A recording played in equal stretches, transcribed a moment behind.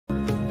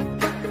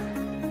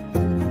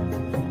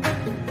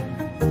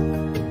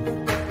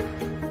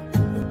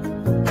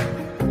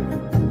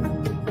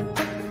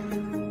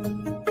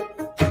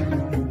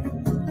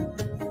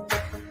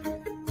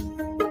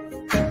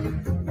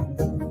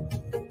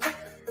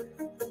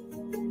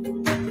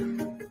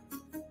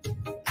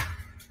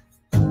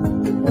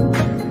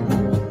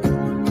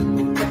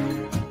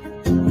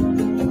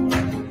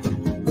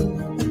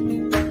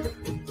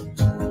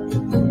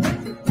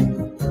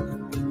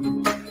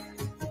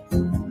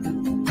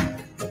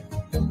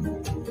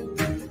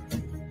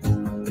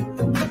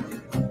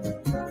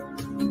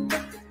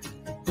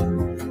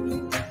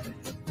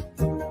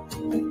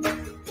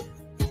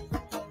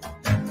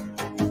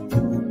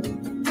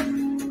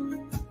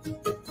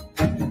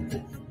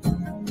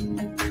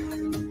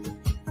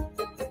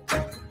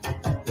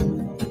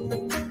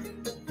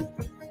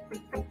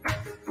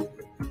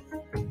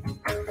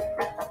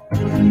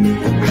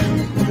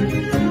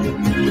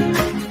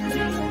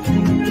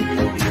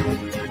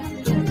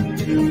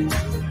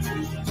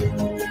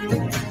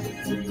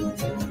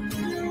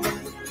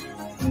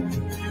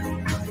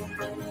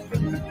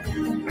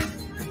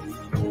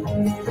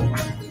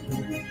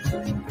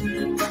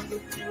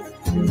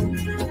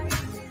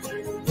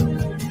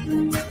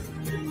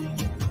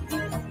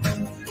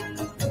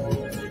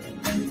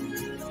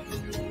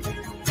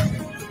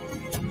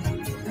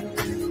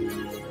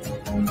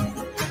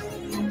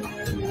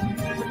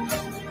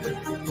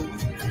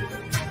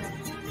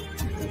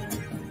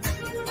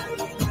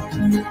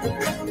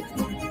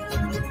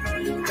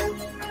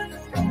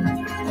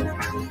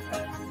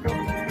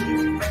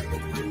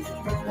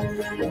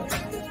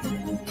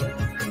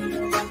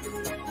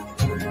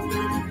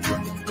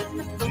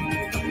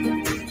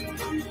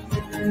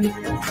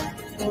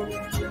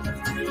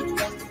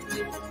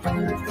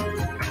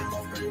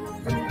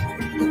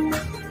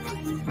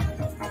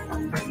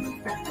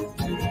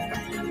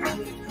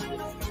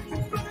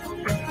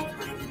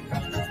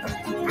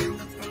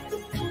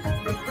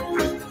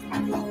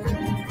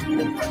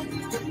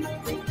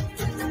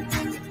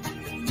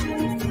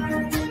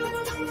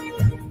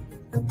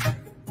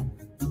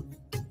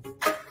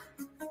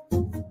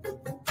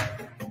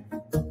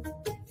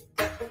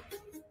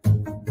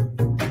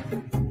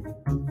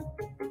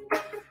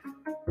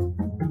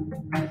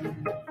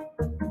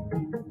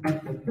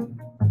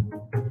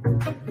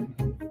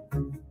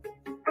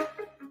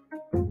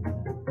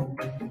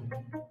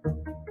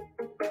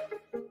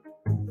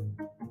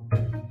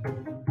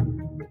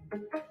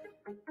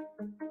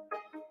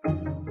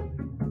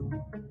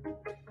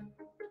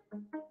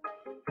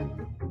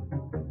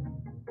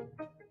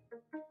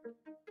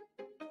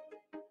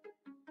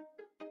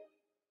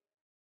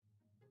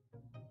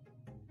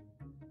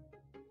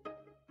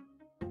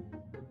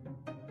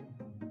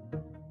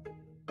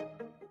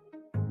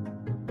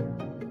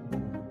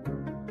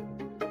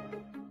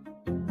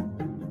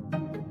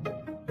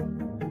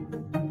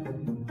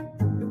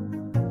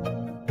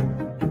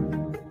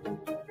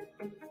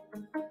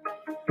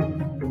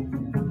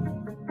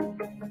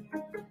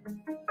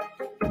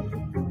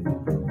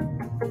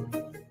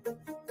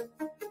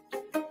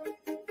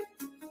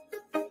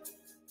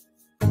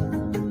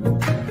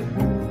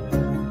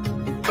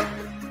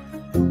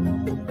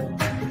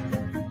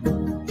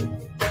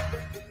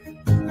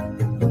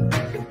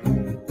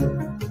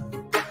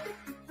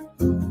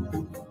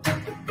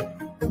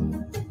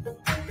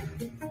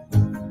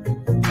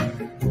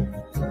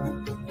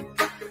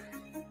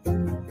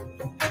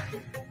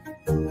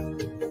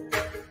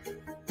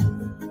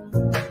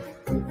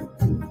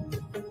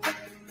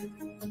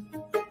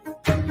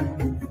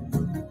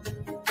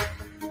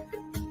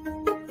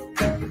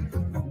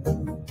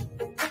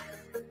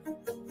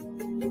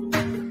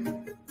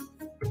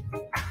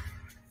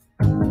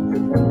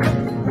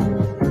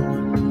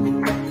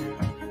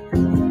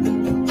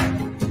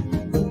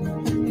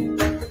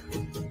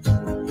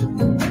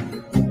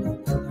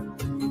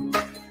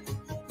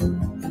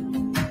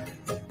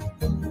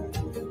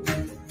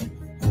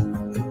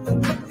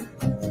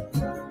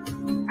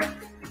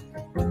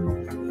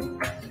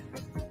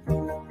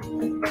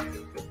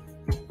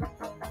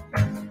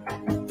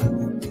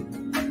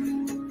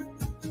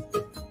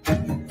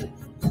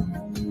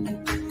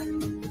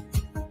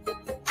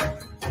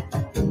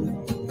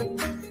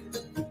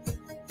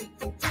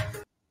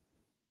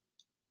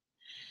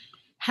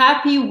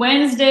Happy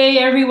Wednesday,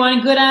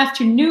 everyone. Good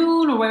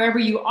afternoon, or wherever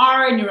you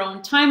are in your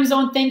own time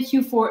zone. Thank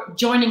you for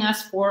joining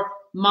us for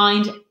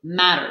Mind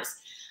Matters.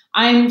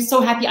 I'm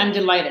so happy, I'm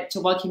delighted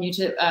to welcome you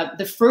to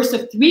the first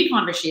of three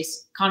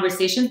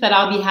conversations that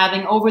I'll be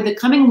having over the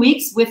coming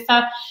weeks with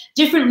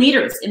different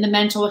leaders in the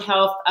mental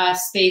health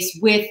space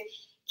with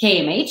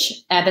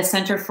CAMH, the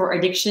Center for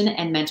Addiction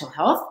and Mental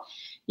Health.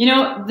 You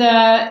know,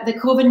 the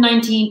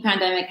COVID-19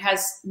 pandemic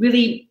has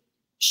really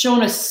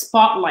shown a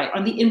spotlight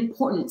on the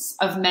importance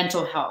of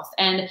mental health.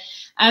 And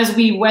as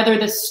we weather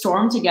the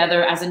storm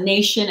together as a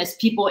nation, as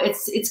people,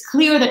 it's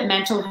clear that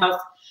mental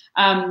health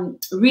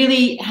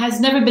really has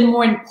never been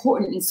more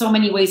important in so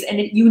many ways, and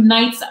it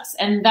unites us.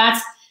 And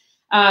that's,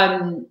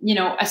 you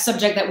know, a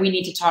subject that we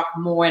need to talk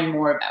more and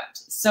more about.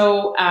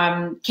 So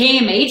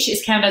CAMH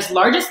is Canada's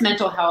largest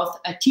mental health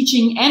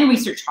teaching and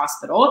research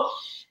hospital.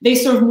 They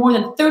serve more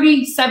than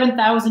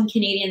 37,000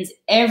 Canadians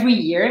every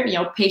year, you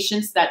know,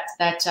 patients that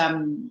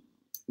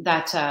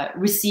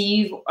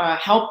receive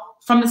help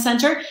from the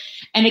center,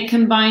 and it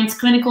combines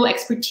clinical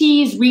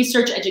expertise,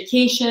 research,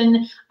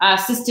 education,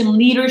 system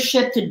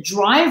leadership to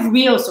drive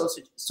real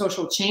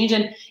social change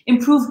and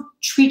improve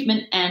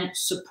treatment and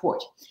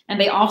support. And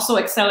they also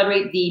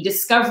accelerate the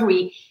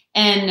discovery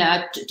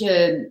and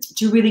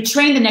to really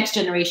train the next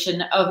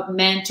generation of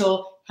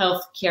mental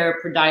health care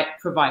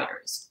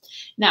providers.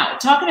 Now,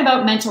 talking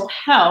about mental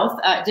health,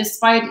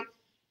 despite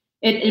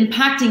it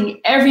impacting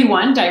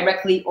everyone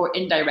directly or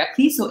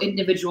indirectly, so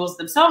individuals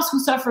themselves who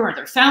suffer, or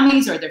their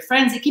families, or their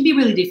friends, it can be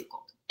really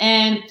difficult.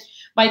 And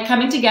by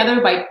coming together,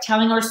 by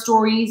telling our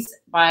stories,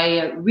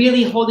 by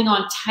really holding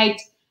on tight,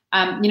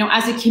 you know,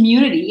 as a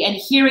community, and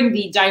hearing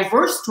the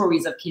diverse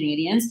stories of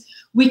Canadians,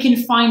 we can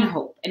find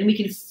hope, and we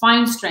can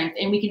find strength,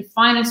 and we can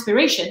find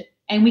inspiration,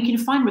 and we can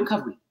find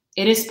recovery.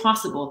 It is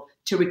possible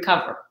to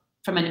recover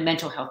from a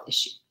mental health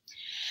issue.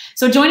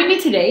 So joining me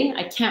today,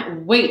 I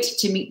can't wait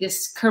to meet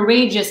this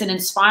courageous and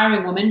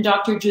inspiring woman.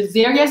 Dr.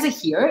 Juveria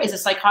Zaheer is a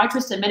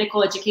psychiatrist and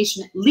medical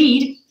education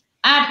lead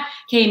at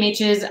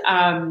CAMH's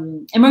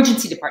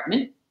emergency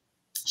department.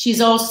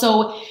 She's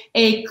also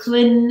a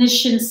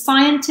clinician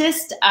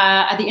scientist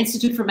at the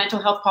Institute for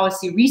Mental Health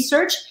Policy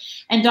Research.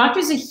 And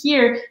Dr.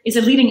 Zaheer is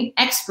a leading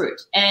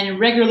expert and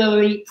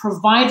regularly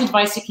provides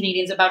advice to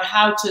Canadians about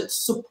how to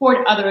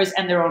support others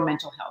and their own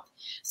mental health.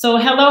 So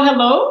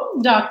hello,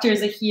 Dr.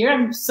 Zaheer.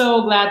 I'm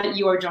so glad that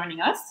you are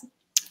joining us.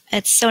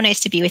 It's so nice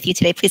to be with you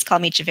today. Please call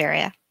me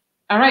Juveria.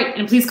 All right,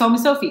 and please call me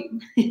Sophie.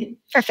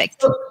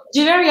 Perfect. So,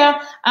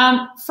 Juveria,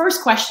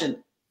 first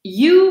question.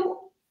 You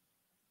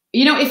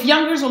know, if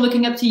youngers are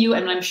looking up to you,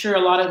 and I'm sure a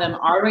lot of them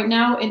are right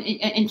now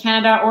in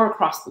Canada or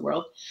across the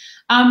world,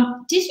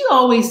 did you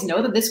always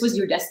know that this was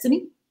your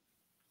destiny?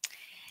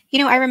 You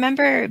know, I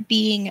remember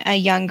being a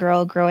young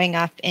girl growing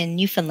up in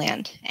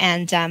Newfoundland,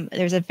 and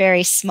there's a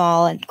very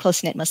small and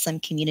close-knit Muslim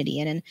community.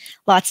 And in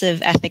lots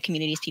of ethnic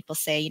communities, people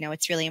say, you know,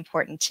 it's really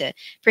important to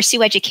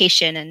pursue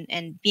education,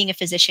 and being a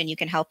physician, you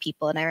can help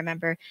people. And I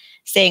remember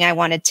saying I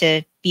wanted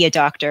to be a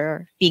doctor,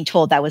 or being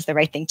told that was the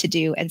right thing to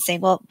do, and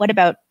saying, well, what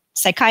about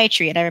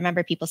psychiatry? And I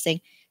remember people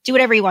saying, do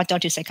whatever you want,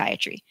 don't do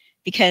psychiatry,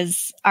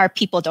 because our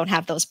people don't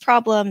have those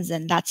problems,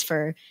 and that's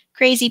for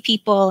crazy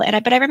people.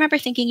 But I remember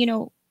thinking, you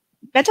know,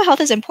 mental health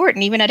is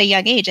important even at a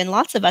young age, and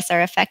lots of us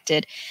are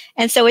affected.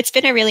 And so it's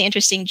been a really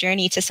interesting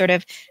journey to sort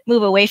of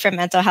move away from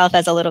mental health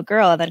as a little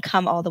girl and then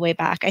come all the way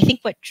back. I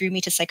think what drew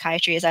me to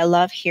psychiatry is I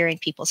love hearing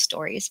people's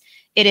stories.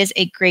 It is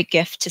a great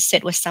gift to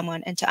sit with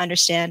someone and to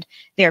understand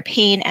their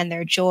pain and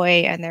their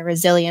joy and their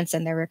resilience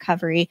and their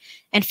recovery,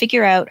 and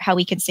figure out how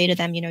we can say to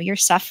them, you know, you're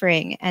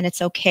suffering and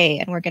it's okay,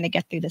 and we're going to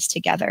get through this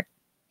together.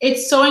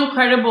 It's so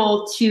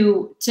incredible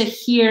to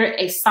hear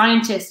a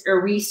scientist, a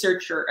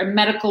researcher, a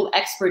medical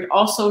expert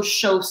also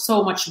show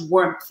so much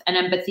warmth and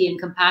empathy and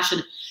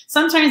compassion.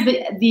 Sometimes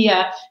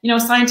the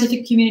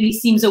scientific community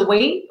seems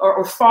away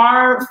or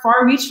far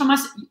reach from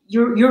us.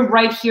 You're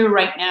right here,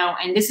 right now,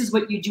 and this is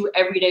what you do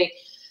every day.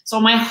 So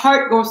my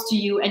heart goes to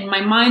you, and my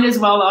mind as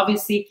well,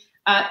 obviously,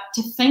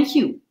 to thank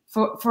you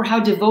for how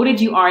devoted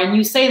you are. And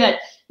you say that,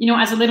 you know,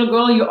 as a little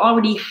girl, you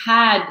already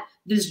had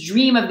this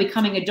dream of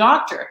becoming a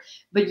doctor,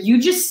 but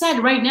you just said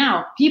right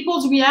now,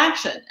 people's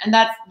reaction, and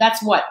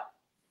that's what,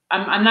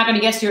 I'm not going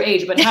to guess your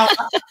age, but how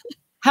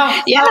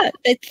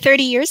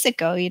 30 years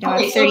ago, you know,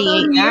 okay, I'm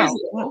 38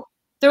 now.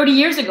 30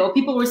 years ago,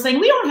 people were saying,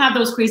 we don't have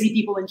those crazy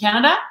people in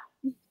Canada.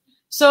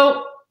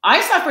 So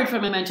I suffered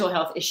from a mental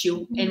health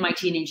issue in my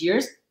teenage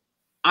years.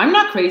 I'm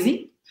not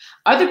crazy.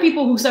 Other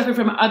people who suffer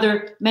from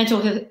other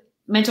mental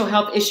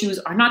health issues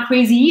are not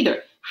crazy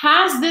either.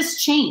 Has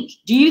this changed?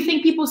 Do you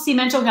think people see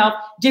mental health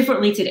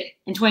differently today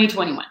in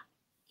 2021?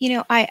 You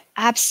know, I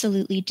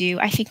absolutely do.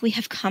 I think we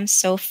have come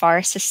so far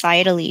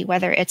societally,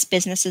 whether it's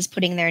businesses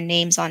putting their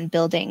names on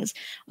buildings,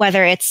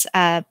 whether it's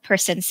a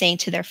person saying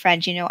to their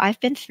friend, you know, I've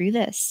been through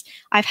this.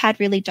 I've had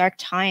really dark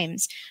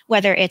times,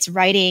 whether it's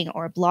writing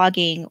or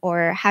blogging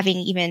or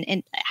having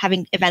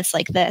events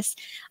like this.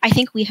 I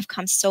think we have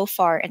come so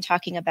far in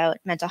talking about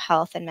mental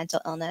health and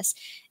mental illness.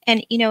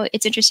 And, you know,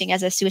 it's interesting,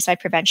 as a suicide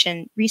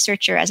prevention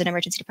researcher, as an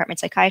emergency department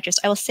psychiatrist,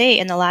 I will say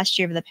in the last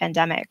year of the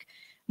pandemic,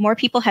 more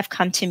people have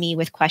come to me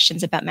with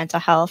questions about mental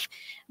health.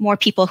 More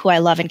people who I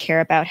love and care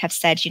about have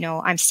said, you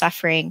know, I'm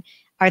suffering.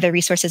 Are there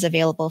resources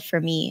available for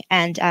me?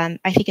 And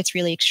I think it's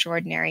really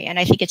extraordinary. And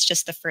I think it's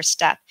just the first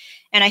step.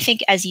 And I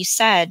think, as you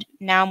said,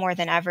 now more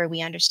than ever,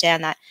 we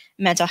understand that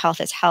mental health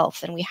is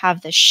health, and we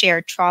have this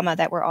shared trauma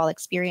that we're all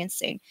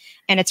experiencing.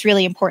 And it's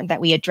really important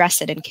that we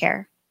address it and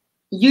care.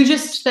 You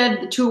just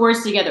said the two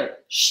words together,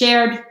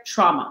 shared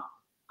trauma.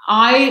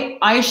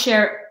 I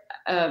share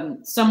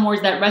some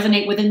words that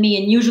resonate within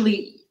me, and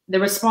usually the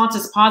response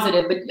is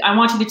positive, but I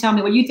want you to tell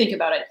me what you think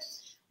about it.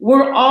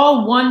 We're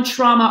all one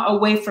trauma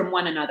away from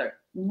one another.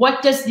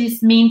 What does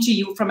this mean to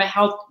you from a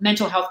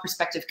mental health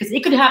perspective? Because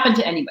it could happen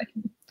to anybody.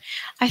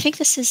 I think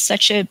this is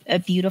such a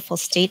beautiful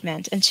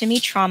statement. And to me,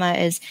 trauma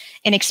is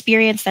an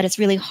experience that is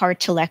really hard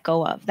to let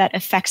go of, that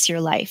affects your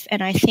life.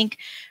 And I think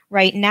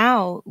right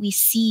now we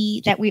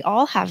see that we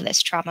all have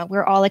this trauma.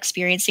 We're all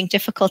experiencing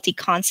difficulty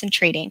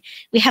concentrating.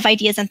 We have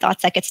ideas and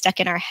thoughts that get stuck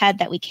in our head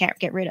that we can't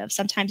get rid of.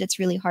 Sometimes it's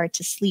really hard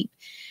to sleep.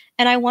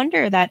 And I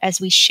wonder that as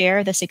we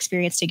share this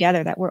experience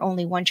together, that we're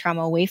only one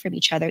trauma away from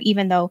each other,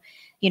 even though,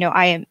 you know,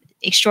 I am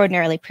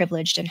extraordinarily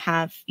privileged and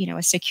have, you know,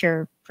 a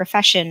secure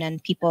profession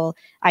and people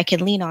I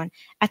can lean on.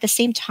 At the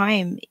same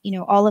time, you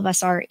know, all of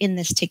us are in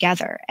this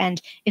together.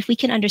 And if we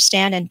can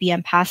understand and be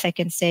empathic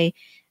and say,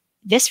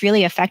 this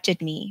really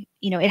affected me,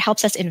 you know, it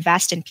helps us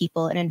invest in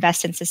people and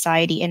invest in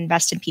society, and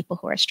invest in people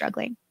who are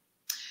struggling.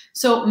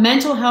 So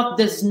mental health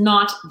does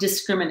not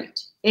discriminate.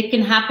 It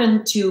can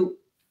happen to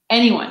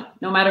anyone,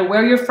 no matter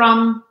where you're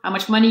from, how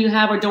much money you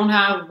have or don't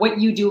have, what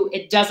you do,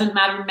 it doesn't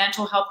matter.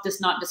 Mental health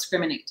does not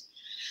discriminate.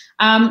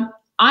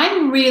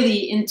 I'm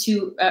really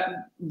into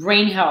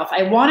brain health.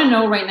 I want to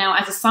know right now,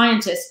 as a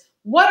scientist,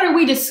 what are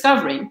we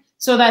discovering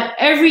so that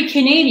every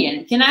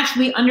Canadian can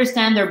actually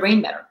understand their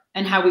brain better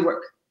and how we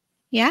work?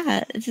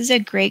 Yeah, this is a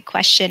great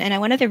question. And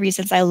one of the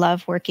reasons I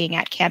love working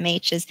at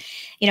CAMH is,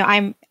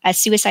 I'm a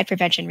suicide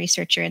prevention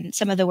researcher, and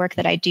some of the work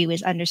that I do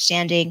is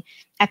understanding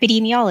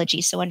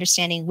epidemiology. So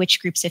understanding which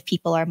groups of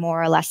people are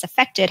more or less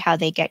affected, how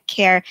they get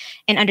care,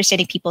 and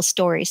understanding people's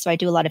stories. So I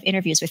do a lot of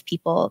interviews with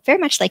people very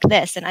much like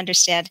this and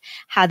understand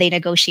how they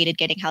negotiated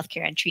getting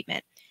healthcare and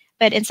treatment.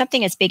 But in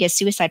something as big as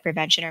suicide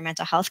prevention or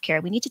mental health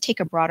care, we need to take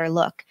a broader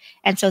look.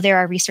 And so there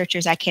are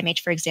researchers at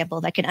CAMH, for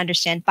example, that can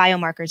understand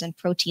biomarkers and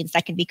proteins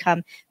that can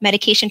become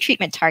medication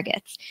treatment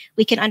targets.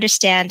 We can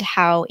understand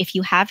how, if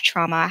you have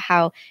trauma,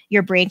 how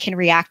your brain can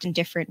react in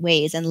different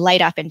ways and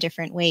light up in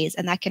different ways.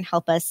 And that can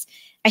help us,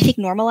 I think,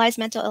 normalize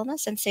mental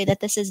illness and say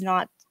that this is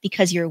not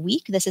because you're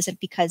weak. This isn't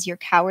because you're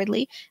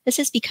cowardly. This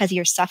is because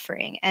you're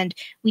suffering. And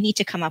we need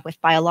to come up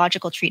with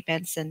biological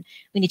treatments, and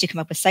we need to come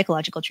up with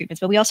psychological treatments,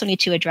 but we also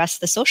need to address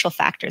the social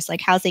factors like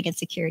housing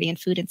insecurity and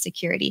food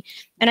insecurity.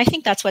 And I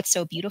think that's what's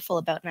so beautiful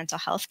about mental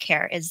health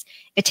care is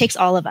it takes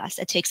all of us.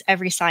 It takes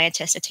every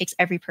scientist. It takes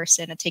every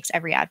person. It takes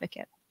every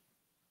advocate.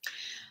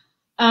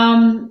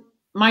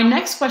 My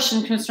next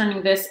question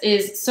concerning this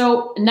is,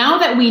 so now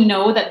that we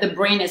know that the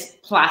brain is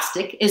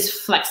plastic, is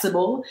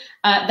flexible,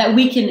 that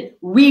we can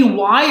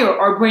rewire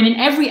our brain in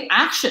every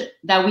action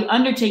that we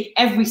undertake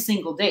every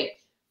single day,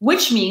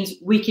 which means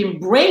we can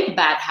break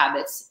bad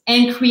habits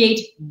and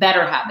create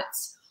better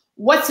habits.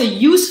 What's a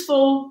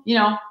useful,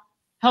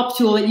 help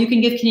tool that you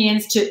can give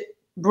Canadians to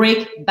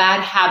break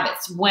bad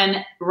habits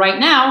when right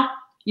now,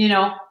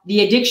 the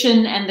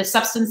addiction and the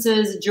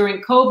substances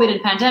during COVID and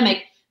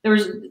pandemic,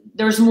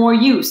 there's more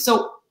use.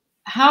 So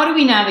how do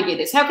we navigate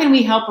this? How can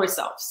we help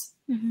ourselves?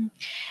 Mm-hmm.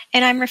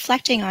 And I'm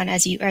reflecting on,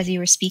 as you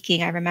were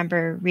speaking, I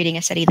remember reading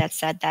a study that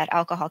said that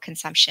alcohol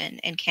consumption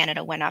in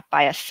Canada went up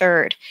by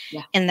 1/3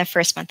 in the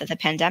first month of the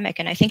pandemic.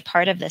 And I think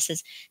part of this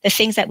is the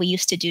things that we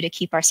used to do to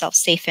keep ourselves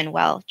safe and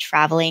well,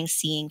 traveling,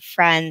 seeing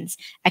friends,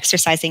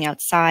 exercising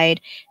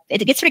outside.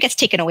 It sort of gets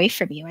taken away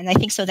from you. And I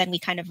think so then we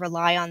kind of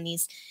rely on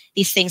these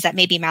things that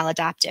may be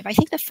maladaptive. I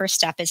think the first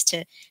step is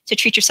to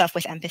treat yourself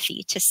with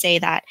empathy, to say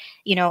that,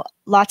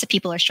 lots of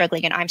people are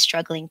struggling and I'm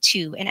struggling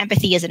too. And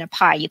empathy isn't a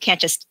pie. You can't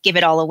just give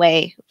it all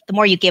away. The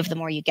more you give, the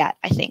more you get,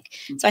 I think.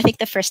 So I think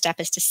the first step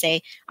is to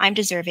say, I'm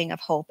deserving of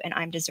hope and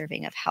I'm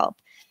deserving of help.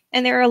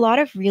 And there are a lot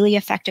of really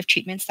effective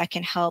treatments that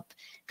can help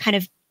kind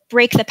of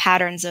break the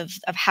patterns of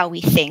how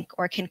we think,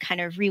 or can kind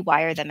of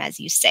rewire them, as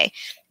you say.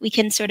 We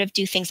can sort of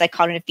do things like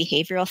cognitive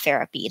behavioral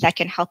therapy that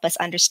can help us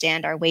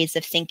understand our ways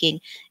of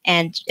thinking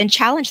and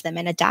challenge them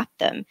and adapt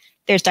them.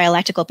 There's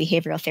dialectical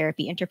behavioral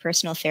therapy,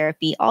 interpersonal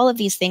therapy. All of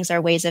these things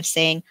are ways of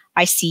saying,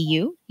 I see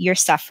you, you're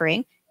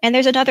suffering, and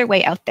there's another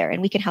way out there,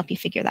 and we can help you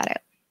figure that out.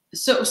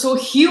 So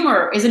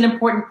humor is an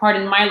important part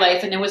in my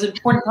life, and it was an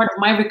important part of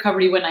my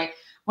recovery when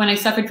I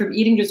suffered from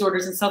eating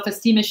disorders and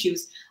self-esteem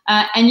issues.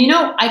 And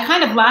I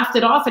kind of laughed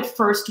it off at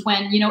first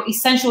when,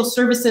 essential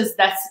services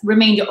that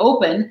remained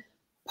open,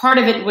 part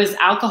of it was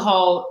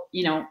alcohol,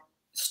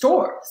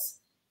 stores.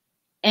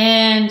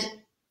 And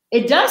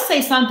it does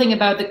say something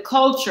about the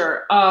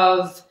culture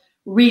of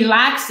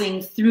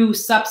relaxing through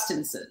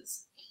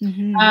substances.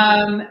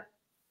 Mm-hmm.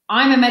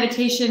 I'm a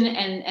meditation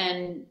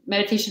and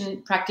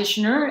meditation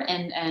practitioner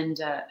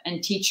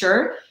and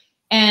teacher,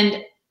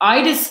 and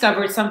I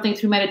discovered something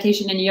through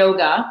meditation and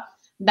yoga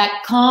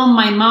that calmed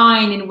my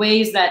mind in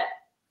ways that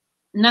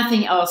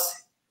nothing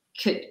else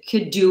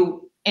could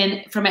do,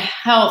 and from a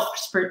health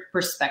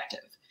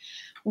perspective.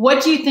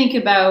 What do you think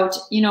about,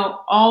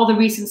 all the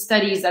recent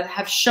studies that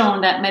have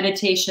shown that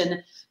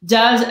meditation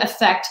does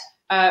affect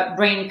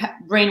brain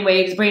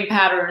waves, brain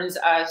patterns,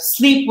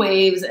 sleep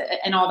waves,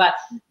 and all that?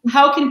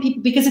 How can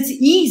people, because it's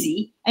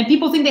easy and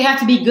people think they have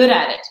to be good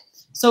at it.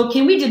 So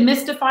can we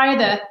demystify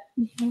the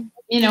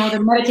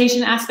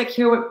meditation aspect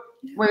here,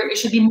 where it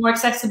should be more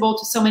accessible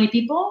to so many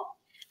people?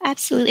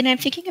 Absolutely. And I'm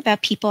thinking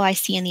about people I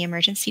see in the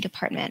emergency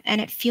department, and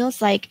it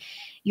feels like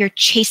you're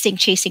chasing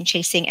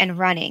and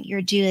running.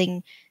 You're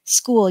doing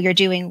school, you're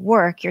doing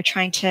work, you're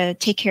trying to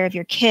take care of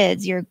your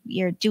kids,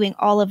 you're doing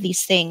all of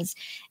these things.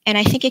 And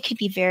I think it can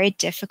be very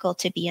difficult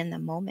to be in the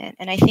moment.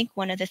 And I think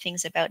one of the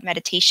things about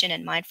meditation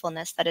and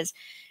mindfulness that is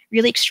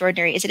really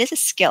extraordinary is it is a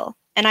skill.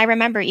 And I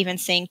remember even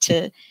saying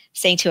to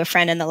a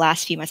friend in the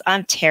last few months,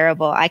 I'm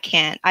terrible.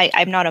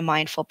 I'm not a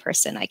mindful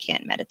person. I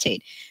can't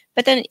meditate.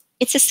 But then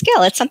it's a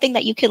skill. It's something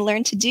that you can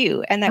learn to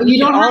do, and that we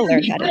can all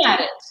learn how to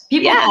do.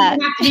 People have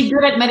to be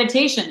good at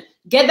meditation.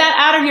 Get that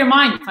out of your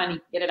mind. Funny,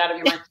 get it out of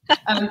your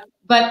mind.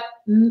 But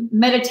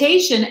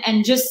meditation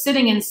and just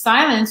sitting in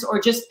silence or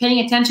just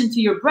paying attention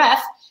to your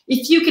breath,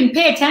 if you can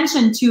pay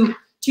attention to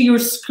your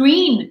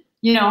screen,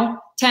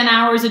 10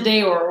 hours a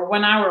day or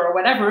 1 hour or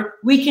whatever,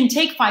 we can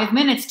take 5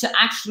 minutes to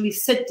actually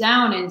sit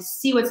down and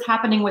see what's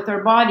happening with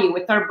our body,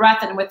 with our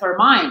breath, and with our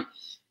mind.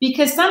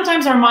 Because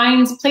sometimes our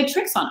minds play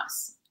tricks on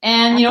us.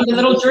 And, the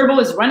little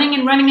gerbil is running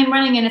and running and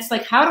running. And it's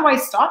like, how do I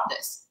stop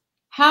this?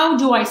 How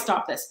do I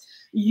stop this?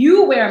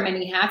 You wear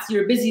many hats.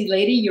 You're a busy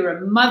lady. You're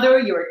a mother.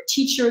 You're a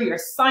teacher. You're a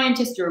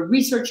scientist. You're a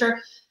researcher.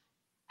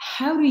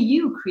 How do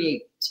you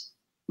create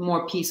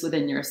more peace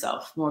within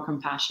yourself, more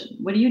compassion?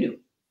 What do you do?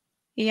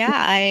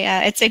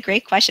 Yeah, it's a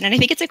great question. And I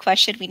think it's a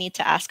question we need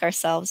to ask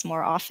ourselves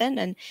more often.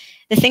 And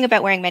the thing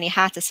about wearing many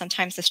hats is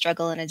sometimes the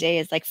struggle in a day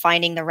is like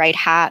finding the right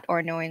hat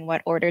or knowing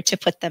what order to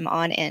put them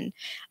on in.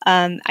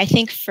 I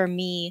think for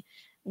me,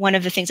 one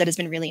of the things that has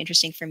been really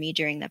interesting for me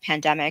during the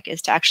pandemic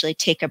is to actually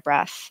take a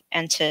breath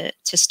and to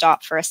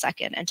stop for a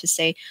second and to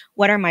say,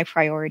 what are my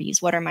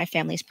priorities? What are my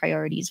family's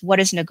priorities? What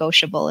is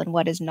negotiable and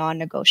what is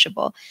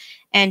non-negotiable?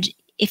 And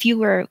if you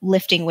were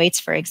lifting weights,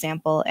 for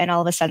example, and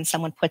all of a sudden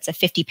someone puts a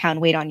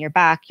 50-pound weight on your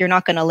back, you're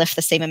not going to lift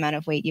the same amount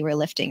of weight you were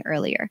lifting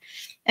earlier.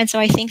 And so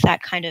I think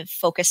that kind of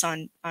focus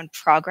on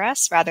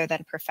progress rather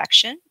than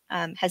perfection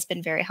has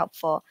been very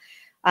helpful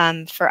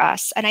for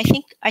us. And I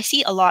think I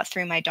see a lot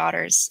through my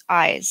daughter's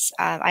eyes.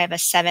 I have a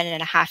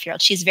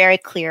 7.5-year-old. She's very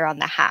clear on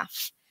the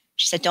half.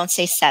 She said, don't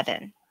say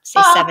 7,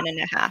 say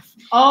 7.5.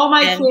 All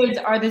my kids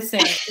are the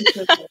same.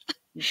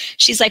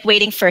 She's like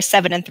waiting for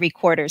 7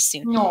 3/4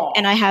 soon. No.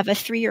 And I have a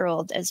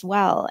 3-year-old as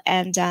well.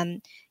 And,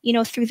 you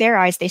know, through their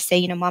eyes, they say,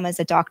 you know, Mama's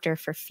a doctor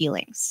for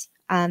feelings.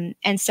 And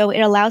so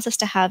it allows us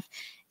to have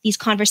these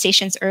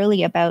conversations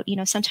early about, you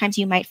know, sometimes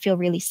you might feel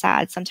really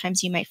sad.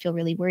 Sometimes you might feel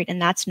really worried,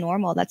 and that's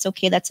normal. That's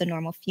okay. That's a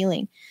normal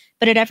feeling.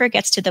 But it ever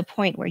gets to the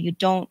point where you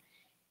don't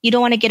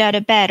want to get out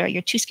of bed or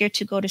you're too scared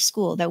to go to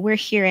school, that we're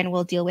here and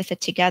we'll deal with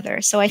it together.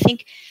 So I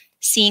think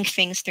seeing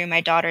things through my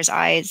daughter's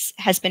eyes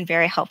has been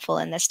very helpful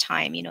in this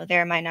time. You know,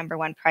 they're my number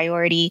one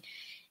priority.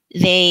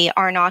 They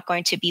are not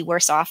going to be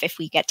worse off if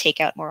we get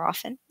takeout more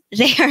often.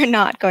 They are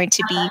not going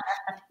to be,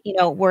 you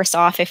know, worse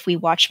off if we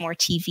watch more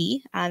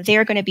TV. They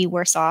are going to be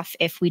worse off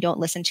if we don't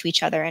listen to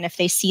each other. And if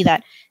they see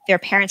that their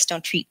parents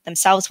don't treat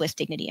themselves with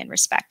dignity and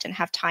respect and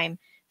have time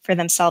for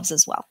themselves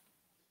as well.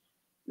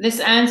 This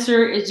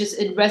answer is just,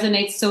 it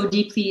resonates so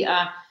deeply.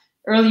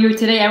 Earlier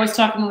today, I was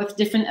talking with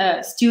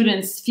different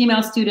students,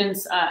 female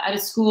students at a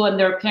school, and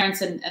their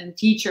parents and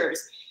teachers.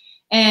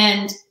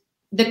 And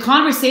the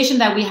conversation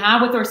that we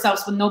have with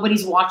ourselves when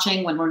nobody's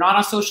watching, when we're not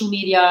on social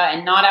media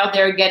and not out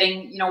there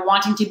getting, you know,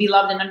 wanting to be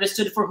loved and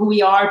understood for who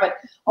we are, but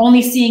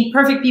only seeing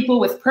perfect people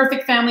with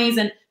perfect families.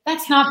 And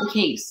that's not the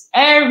case.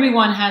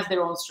 Everyone has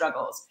their own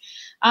struggles.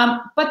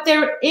 But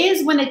there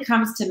is, when it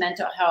comes to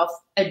mental health,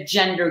 a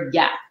gender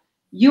gap.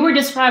 You were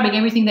describing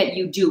everything that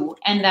you do,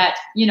 and that,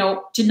 you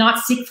know, to not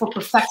seek for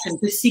perfection,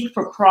 to seek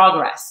for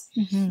progress.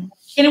 Mm-hmm.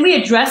 Can we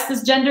address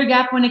this gender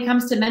gap when it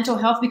comes to mental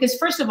health? Because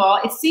first of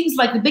all, it seems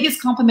like the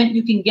biggest compliment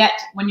you can get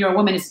when you're a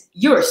woman is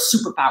you're a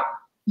superpower.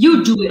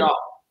 You do it all.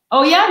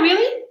 Oh yeah,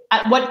 really?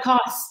 At what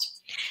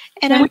cost?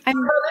 And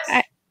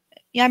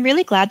I'm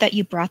really glad that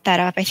you brought that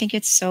up. I think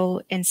it's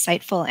so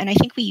insightful. And I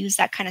think we use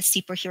that kind of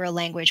superhero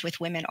language with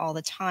women all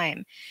the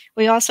time.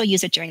 We also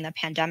use it during the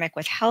pandemic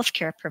with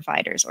healthcare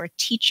providers or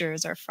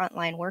teachers or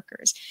frontline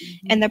workers.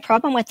 Mm-hmm. And the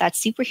problem with that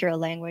superhero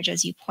language,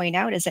 as you point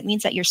out, is it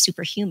means that you're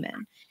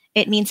superhuman.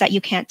 It means that you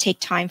can't take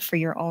time for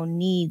your own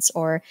needs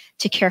or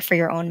to care for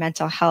your own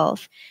mental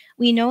health.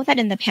 We know that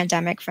in the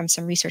pandemic, from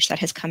some research that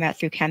has come out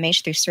through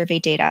CAMH, through survey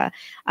data,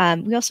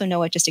 we also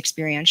know it just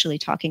experientially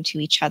talking to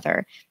each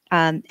other.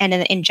 And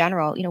in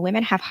general, you know,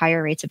 women have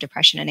higher rates of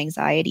depression and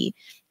anxiety.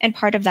 And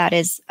part of that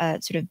is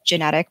sort of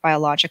genetic,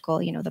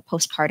 biological, you know, the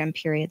postpartum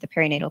period, the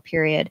perinatal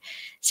period.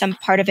 Some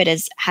part of it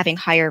is having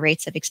higher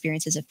rates of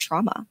experiences of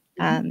trauma,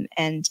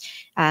 and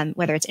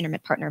whether it's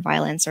intimate partner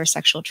violence or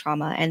sexual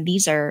trauma. And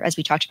these are, as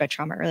we talked about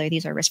trauma earlier,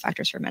 these are risk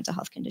factors for mental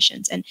health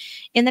conditions. And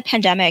in the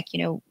pandemic,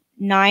 you know,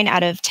 9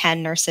 out of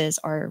 10 nurses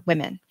are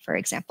women, for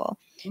example.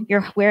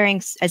 You're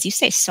wearing, as you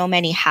say, so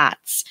many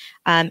hats.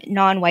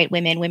 Non-white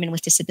women, women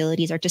with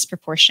disabilities are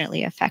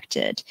disproportionately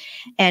affected.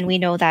 And we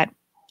know that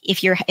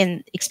if you're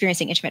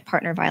experiencing intimate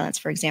partner violence,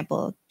 for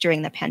example,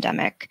 during the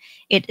pandemic,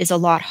 it is a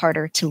lot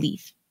harder to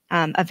leave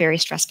a very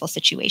stressful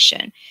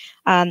situation.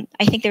 I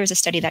think there was a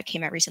study that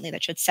came out recently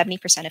that showed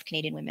 70% of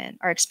Canadian women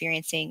are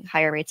experiencing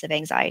higher rates of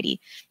anxiety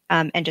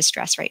and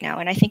distress right now.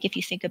 And I think if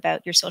you think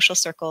about your social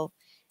circle,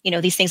 you know,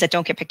 these things that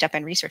don't get picked up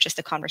in research, just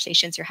the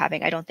conversations you're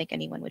having, I don't think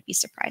anyone would be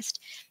surprised.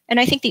 And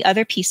I think the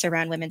other piece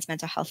around women's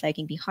mental health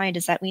lagging behind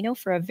is that we know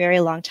for a very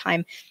long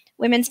time,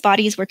 women's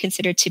bodies were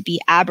considered to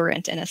be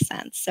aberrant in a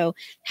sense. So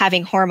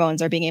having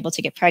hormones or being able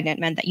to get pregnant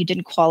meant that you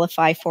didn't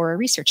qualify for a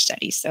research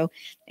study. So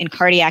in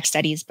cardiac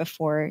studies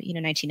before, you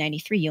know,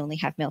 1993, you only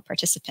have male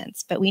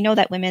participants. But we know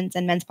that women's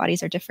and men's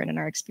bodies are different and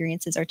our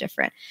experiences are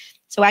different.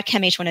 So at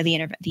CAMH, one of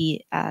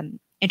the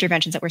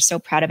interventions that we're so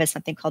proud of is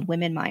something called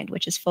Women Mind,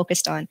 which is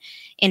focused on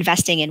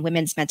investing in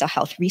women's mental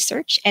health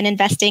research and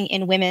investing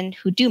in women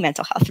who do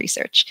mental health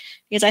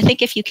research. Because I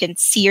think if you can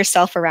see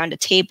yourself around a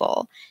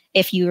table,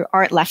 if you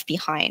aren't left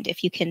behind,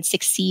 if you can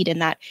succeed in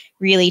that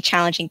really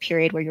challenging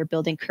period where you're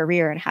building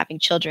career and having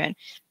children,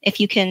 if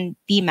you can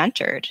be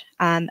mentored,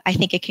 I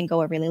think it can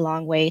go a really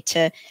long way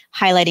to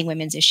highlighting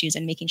women's issues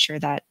and making sure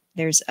that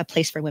there's a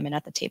place for women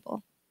at the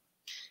table.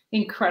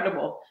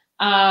 Incredible.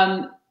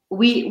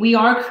 We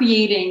are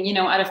creating, you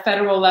know, at a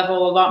federal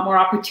level, a lot more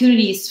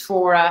opportunities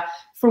for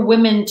for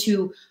women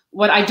to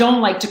what I don't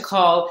like to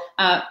call,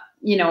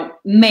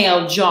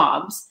 male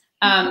jobs.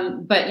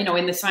 But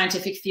in the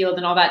scientific field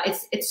and all that,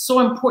 it's so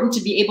important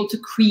to be able to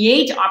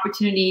create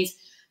opportunities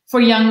for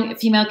young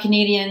female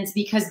Canadians,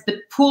 because the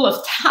pool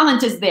of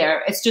talent is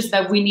there. It's just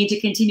that we need to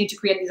continue to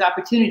create these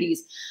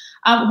opportunities.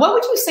 What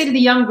would you say to the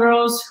young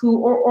girls who,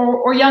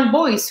 or young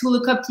boys who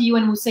look up to you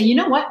and will say, you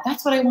know what,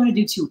 that's what I want to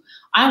do too.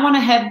 I want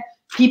to have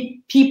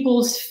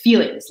people's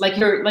feelings, like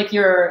your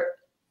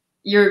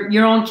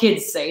own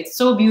kids say. It's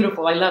so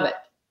beautiful. I love it.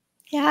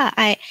 Yeah,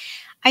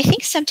 I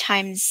think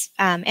sometimes,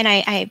 and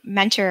I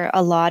mentor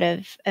a lot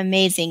of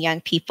amazing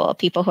young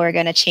people who are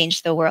going to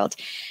change the world.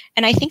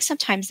 And I think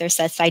sometimes there's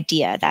this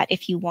idea that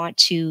if you want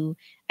to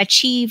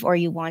achieve, or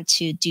you want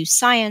to do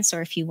science,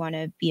 or if you want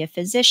to be a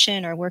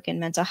physician or work in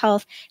mental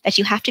health, that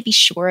you have to be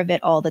sure of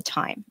it all the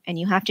time. And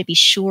you have to be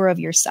sure of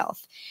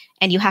yourself.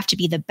 And you have to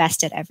be the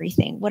best at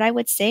everything. What I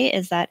would say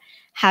is that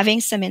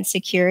having some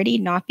insecurity,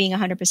 not being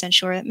 100%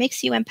 sure, it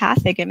makes you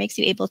empathic. It makes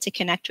you able to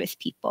connect with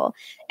people.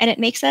 And it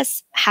makes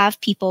us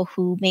have people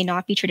who may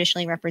not be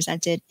traditionally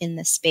represented in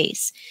the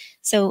space.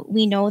 So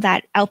we know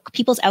that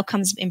people's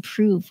outcomes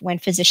improve when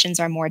physicians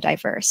are more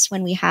diverse,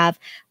 when we have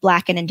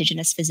Black and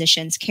Indigenous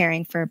physicians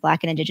caring for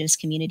Black and Indigenous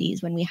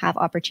communities, when we have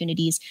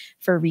opportunities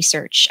for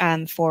research,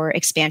 for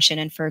expansion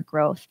and for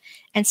growth.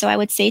 And so I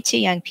would say to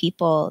young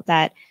people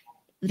that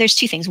there's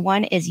two things.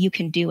 One is you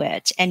can do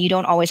it, and you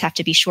don't always have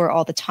to be sure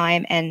all the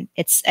time. And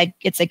it's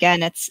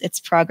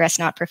progress,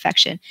 not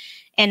perfection.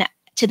 And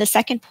to the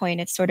second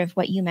point, it's sort of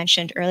what you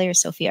mentioned earlier,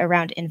 Sophie,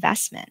 around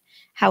investment,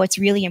 how it's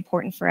really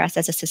important for us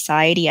as a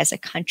society, as a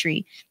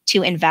country,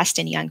 to invest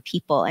in young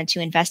people and to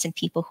invest in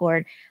people who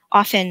are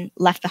often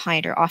left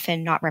behind or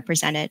often not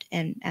represented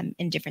in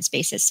different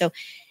spaces. So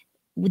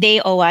they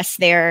owe us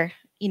their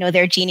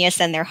genius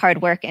and their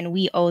hard work, and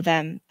we owe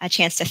them a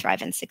chance to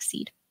thrive and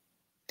succeed.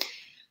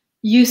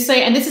 You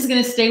say, and this is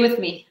going to stay with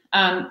me,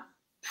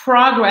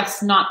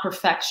 progress, not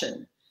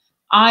perfection.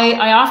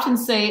 I often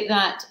say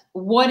that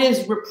what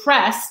is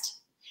repressed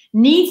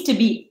needs to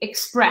be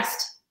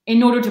expressed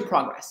in order to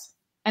progress,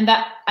 and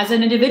that as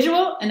an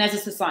individual and as a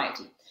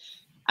society.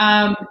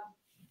 Can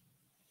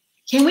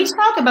we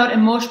talk about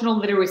emotional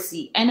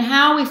literacy and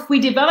how, if we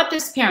develop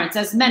as parents,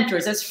 as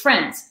mentors, as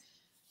friends,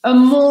 a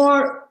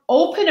more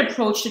open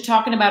approach to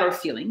talking about our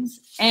feelings,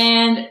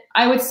 and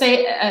I would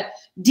say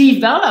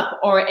develop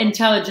our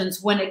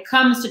intelligence when it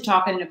comes to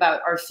talking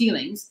about our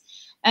feelings,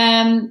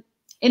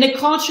 in a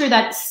culture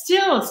that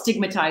still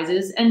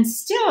stigmatizes and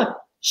still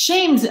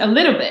shames a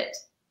little bit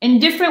in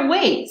different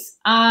ways,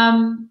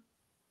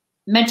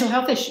 mental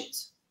health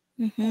issues.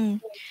 Mm-hmm.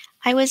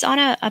 I was on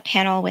a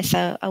panel with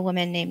a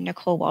woman named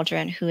Nicole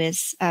Waldron, who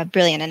is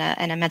brilliant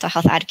and a mental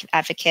health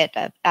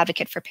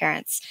advocate for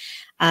parents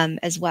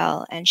as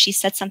well. And she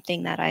said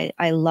something that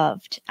I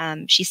loved.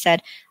 She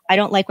said, I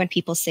don't like when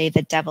people say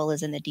the devil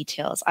is in the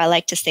details. I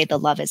like to say the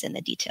love is in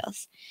the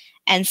details.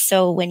 And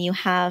so when you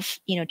have,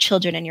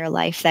 children in your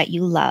life that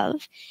you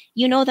love,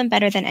 you know them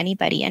better than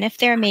anybody. And if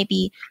they're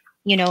maybe,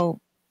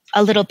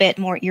 a little bit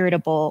more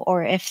irritable,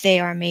 or if they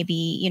are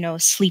maybe,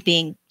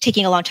 sleeping,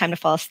 taking a long time to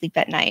fall asleep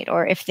at night,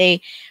 or if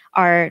they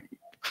are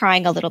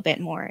crying a little bit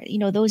more,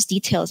 those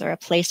details are a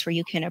place where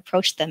you can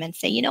approach them and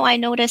say, I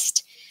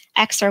noticed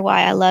X or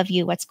Y, I love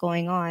you, what's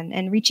going on?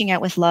 And reaching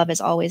out with love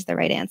is always the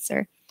right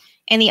answer.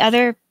 And the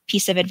other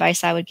piece of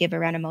advice I would give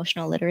around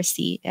emotional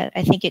literacy,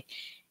 I think it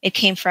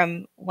came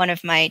from one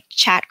of my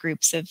chat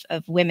groups of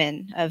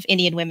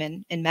Indian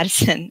women in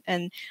medicine.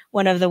 And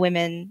one of the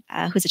women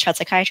who's a child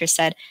psychiatrist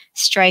said,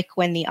 strike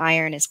when the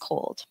iron is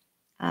cold.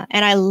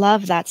 And I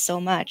love that so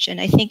much.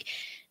 And I think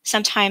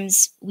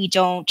sometimes we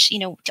don't,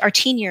 our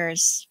teen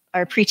years,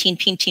 our preteen,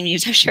 teen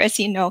years, I'm sure, as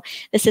you know,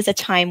 this is a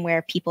time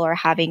where people are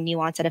having new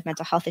onset of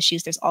mental health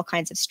issues. There's all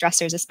kinds of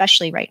stressors,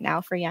 especially right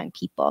now for young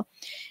people.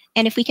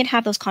 And if we can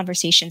have those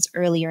conversations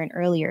earlier and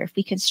earlier, if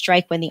we can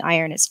strike when the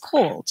iron is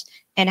cold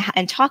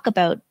and talk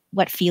about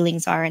what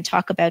feelings are, and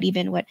talk about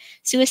even what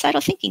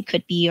suicidal thinking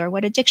could be, or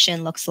what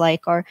addiction looks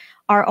like, or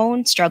our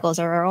own struggles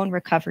or our own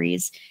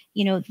recoveries,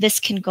 this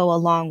can go a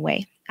long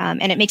way.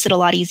 And it makes it a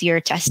lot easier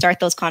to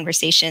start those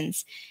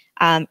conversations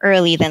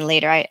early than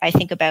later. I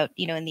think about,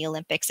 in the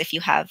Olympics, if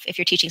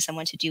you're teaching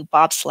someone to do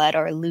bobsled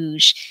or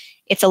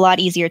luge, it's a lot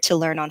easier to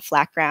learn on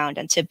flat ground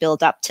and to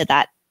build up to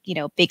that,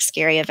 big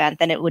scary event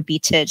than it would be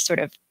to sort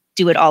of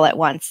do it all at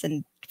once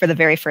and for the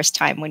very first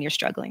time when you're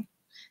struggling.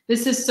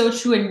 This is so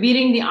true. And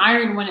beating the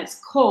iron when it's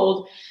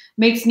cold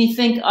makes me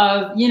think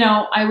of,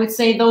 I would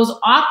say those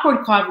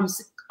awkward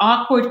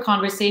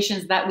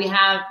conversations that we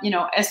have,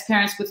 as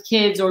parents with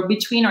kids or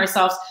between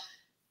ourselves.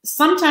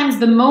 Sometimes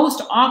the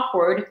most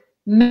awkward.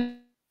 Can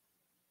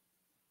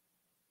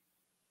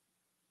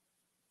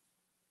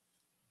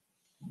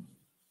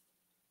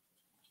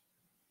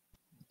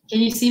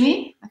you see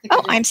me?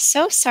 I'm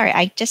so sorry.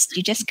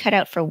 You just cut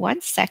out for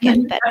 1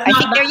 second, but I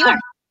think there you are.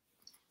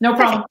 No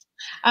problem.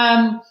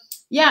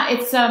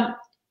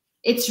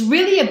 It's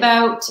really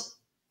about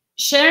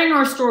sharing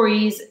our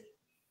stories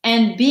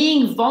and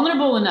being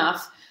vulnerable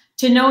enough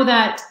to know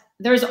that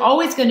there's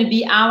always going to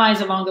be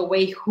allies along the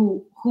way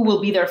who who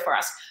will be there for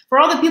us. For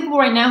all the people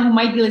right now who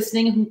might be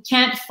listening who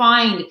can't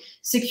find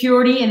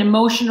security and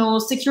emotional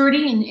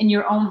security in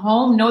your own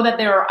home, know that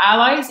there are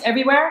allies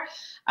everywhere.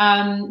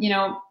 You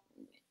know,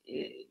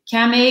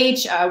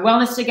 CAMH,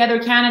 Wellness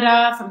Together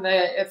Canada, from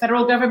the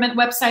federal government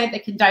website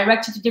that can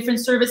direct you to different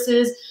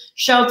services.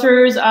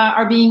 Shelters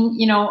are being,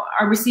 you know,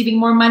 are receiving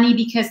more money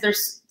because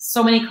there's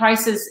so many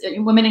crises,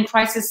 women in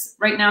crisis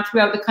right now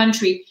throughout the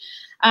country.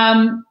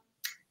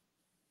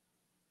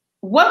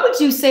 What would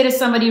you say to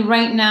somebody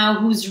right now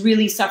who's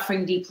really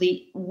suffering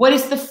deeply? What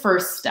is the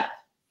first step?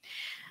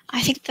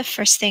 I think the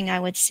first thing I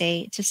would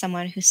say to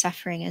someone who's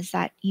suffering is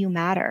that you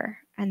matter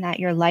and that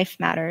your life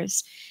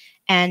matters.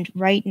 And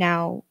right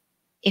now,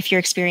 if you're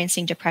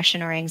experiencing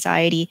depression or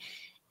anxiety,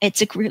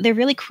 they're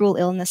really cruel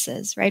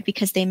illnesses, right?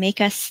 Because they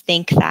make us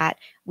think that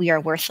we are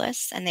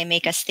worthless and they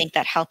make us think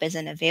that help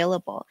isn't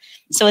available.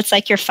 So it's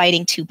like you're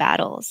fighting two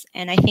battles.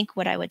 And I think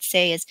what I would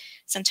say is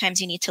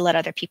sometimes you need to let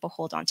other people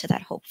hold on to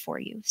that hope for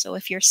you. So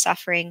if you're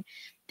suffering,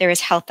 there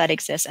is help that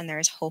exists and there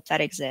is hope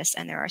that exists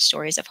and there are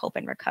stories of hope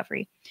and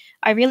recovery.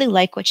 I really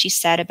like what you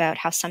said about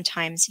how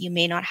sometimes you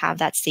may not have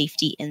that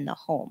safety in the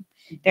home.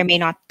 There may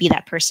not be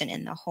that person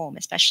in the home,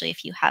 especially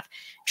if you have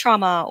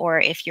trauma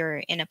or if you're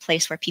in a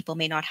place where people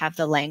may not have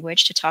the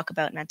language to talk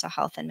about mental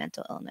health and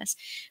mental illness.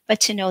 But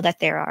to know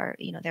that there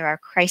are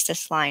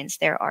crisis lines,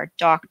 there are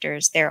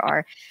doctors, there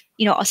are,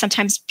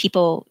 sometimes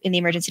people in the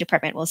emergency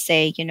department will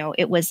say,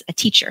 it was a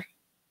teacher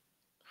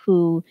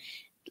who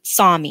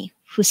saw me,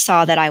 who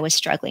saw that I was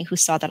struggling, who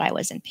saw that I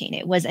was in pain.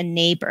 It was a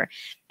neighbor.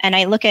 And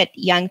I look at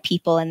young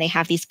people and they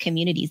have these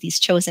communities, these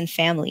chosen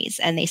families,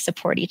 and they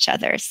support each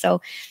other. So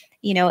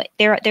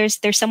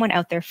there's someone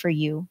out there for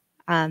you.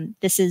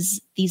 This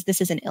is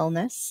an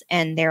illness,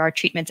 and there are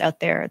treatments out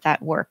there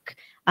that work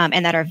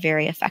and that are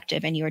very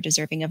effective, and you are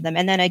deserving of them.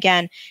 And then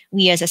again,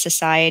 we as a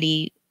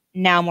society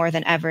now more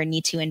than ever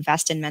need to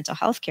invest in mental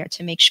health care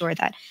to make sure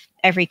that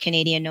every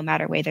Canadian, no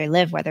matter where they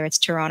live, whether it's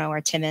Toronto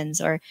or Timmins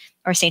or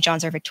St.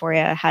 John's or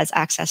Victoria, has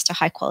access to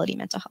high quality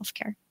mental health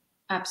care.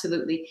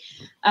 Absolutely.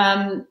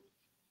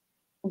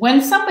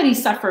 When somebody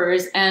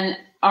suffers and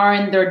are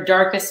in their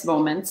darkest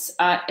moments,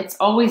 it's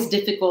always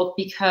difficult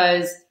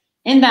because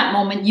in that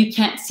moment, you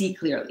can't see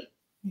clearly.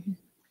 Mm-hmm.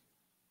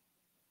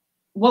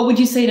 What would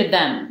you say to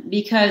them?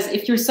 Because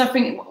if you're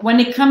suffering, when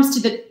it comes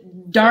to the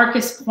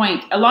darkest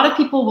point, a lot of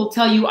people will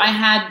tell you, I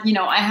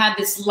had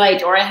this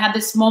light, or I had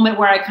this moment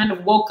where I kind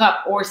of woke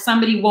up, or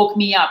somebody woke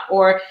me up,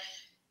 or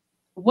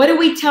what do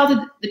we tell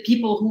the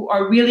people who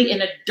are really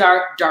in a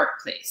dark,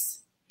 dark place?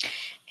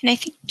 And I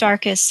think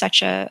dark is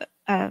such an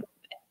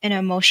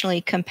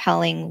emotionally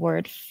compelling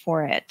word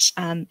for it.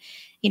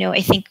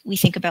 I think we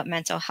think about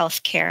mental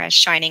health care as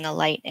shining a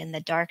light in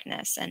the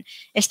darkness. And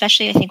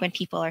especially I think when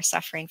people are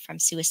suffering from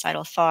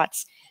suicidal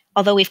thoughts,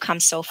 although we've come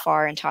so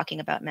far in talking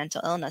about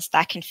mental illness,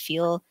 that can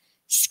feel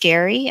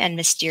scary and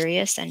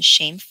mysterious and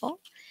shameful.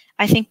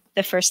 I think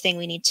the first thing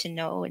we need to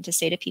know and to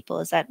say to people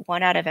is that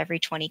 1 out of every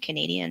 20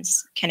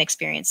 Canadians can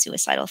experience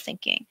suicidal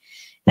thinking,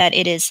 that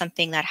it is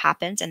something that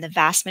happens and the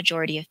vast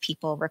majority of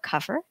people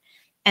recover.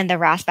 And the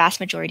vast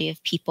majority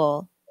of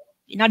people,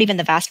 not even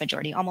the vast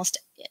majority, almost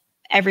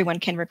everyone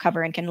can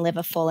recover and can live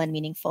a full and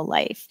meaningful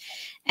life.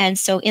 And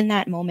so in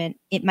that moment,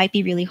 it might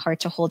be really hard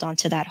to hold on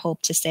to that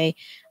hope to say,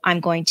 I'm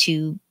going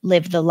to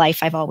live the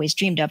life I've always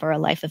dreamed of, or a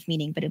life of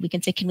meaning. But if we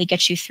can say, can we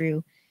get you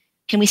through?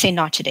 Can we say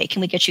not today? Can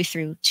we get you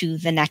through to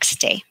the next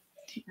day?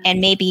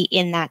 And maybe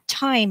in that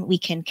time, we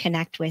can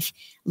connect with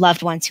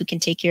loved ones who can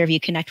take care of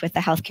you, connect with the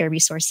healthcare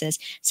resources.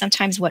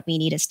 Sometimes what we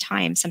need is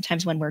time.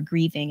 Sometimes when we're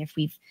grieving, if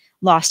we've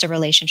lost a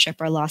relationship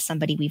or lost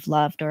somebody we've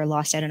loved or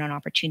lost out on an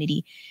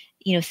opportunity,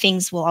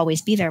 things will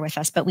always be there with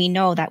us. But we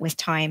know that with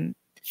time,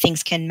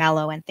 things can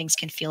mellow and things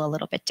can feel a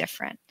little bit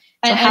different.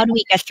 So how do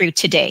we get through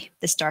today,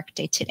 this dark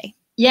day today?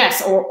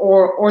 Yes,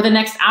 or the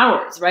next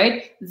hours,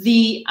 right?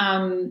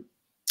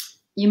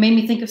 You made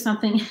me think of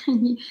something.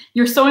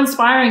 You're so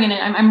inspiring, and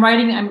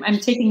I'm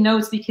taking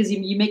notes because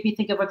you make me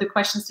think of other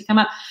questions to come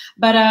up.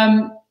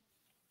 But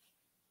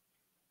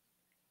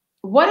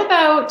what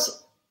about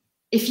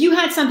if you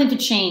had something to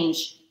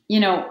change,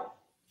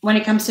 when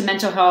it comes to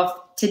mental health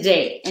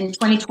today in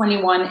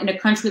 2021 in a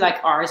country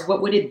like ours,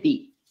 what would it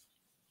be?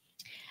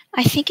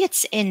 I think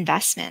it's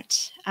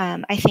investment.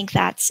 I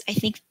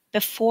think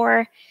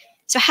before.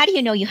 So how do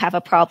you know you have a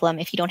problem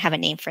if you don't have a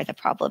name for the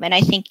problem? And I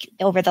think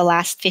over the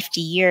last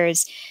 50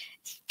 years,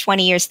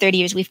 20 years, 30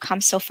 years, we've come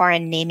so far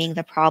in naming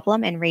the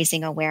problem and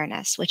raising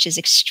awareness, which is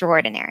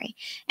extraordinary,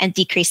 and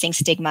decreasing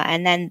stigma.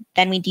 And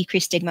then we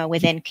decrease stigma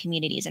within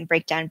communities and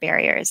break down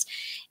barriers.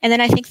 And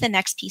then I think the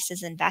next piece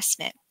is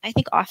investment. I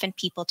think often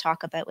people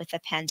talk about with the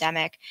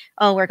pandemic,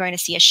 oh, we're going to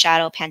see a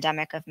shadow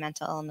pandemic of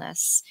mental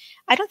illness.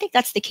 I don't think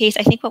that's the case.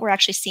 I think what we're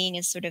actually seeing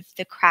is sort of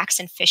the cracks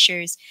and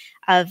fissures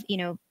of,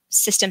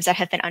 systems that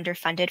have been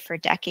underfunded for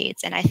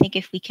decades. And I think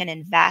if we can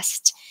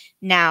invest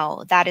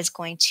now, that is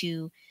going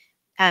to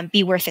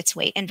be worth its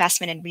weight.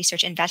 Investment in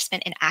research,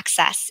 investment in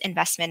access,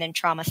 investment in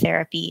trauma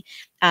therapy,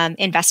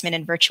 investment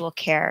in virtual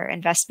care,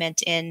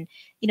 investment in,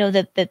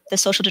 the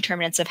social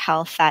determinants of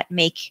health that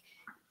make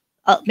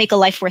make a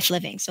life worth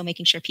living. So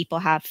making sure people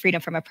have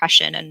freedom from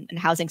oppression and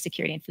housing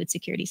security and food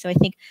security. So I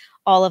think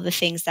all of the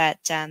things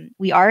that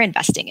we are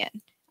investing in.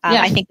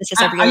 I think this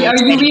is a really Are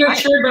exciting you time.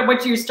 reassured by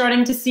what you're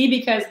starting to see?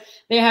 Because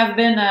there have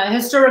been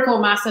historical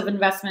massive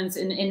investments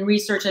in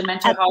research and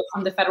mental health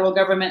from the federal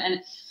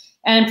government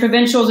and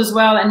provincials as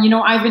well. And, you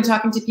know, I've been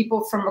talking to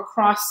people from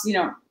across, you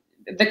know,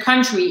 the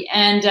country,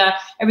 and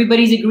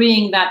everybody's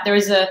agreeing that there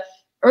is a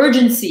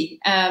urgency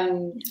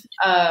to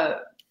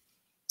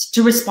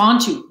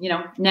respond to, you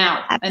know,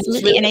 now.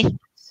 Absolutely.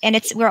 And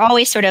we're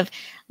always sort of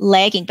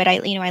lagging, but I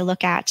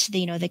look at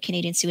the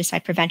Canadian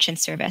Suicide Prevention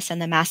Service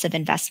and the massive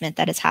investment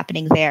that is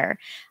happening there.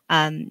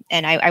 And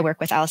I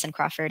work with Alison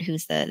Crawford,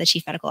 who's the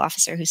chief medical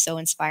officer, who's so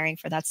inspiring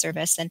for that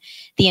service, and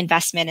the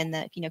investment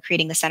in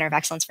creating the Center of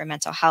Excellence for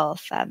Mental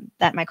Health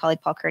that my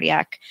colleague Paul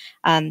Kurdiak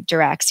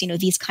directs.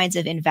 These kinds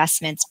of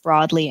investments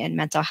broadly in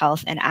mental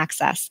health and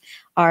access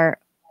are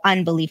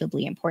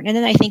unbelievably important. And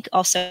then I think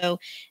also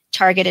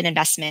targeted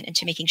investment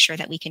into making sure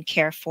that we can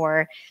care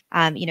for,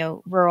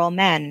 rural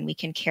men, we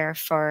can care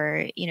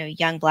for,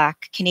 young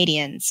Black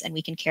Canadians, and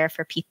we can care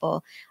for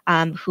people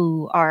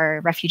who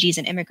are refugees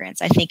and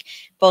immigrants. I think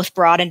both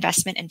broad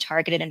investment and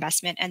targeted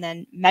investment, and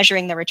then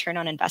measuring the return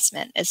on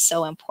investment is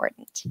so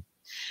important.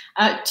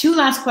 Two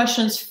last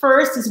questions.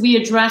 First, as we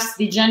address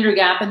the gender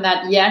gap, and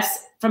that,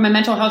 yes, from a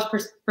mental health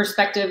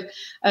perspective,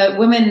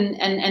 women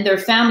and their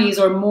families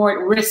are more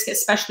at risk,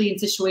 especially in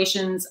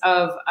situations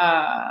of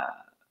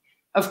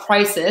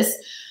crisis.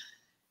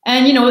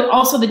 And,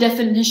 also the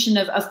definition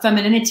of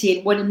femininity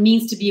and what it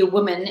means to be a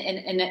woman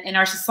in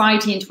our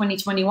society in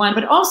 2021.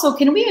 But also,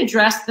 can we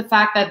address the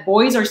fact that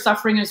boys are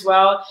suffering as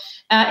well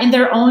in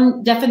their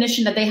own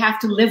definition that they have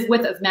to live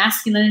with of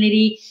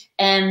masculinity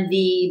and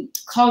the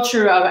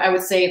culture of, I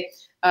would say,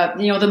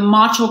 the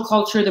macho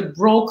culture, the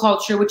bro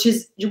culture, which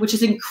is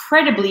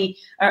incredibly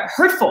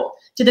hurtful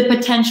to the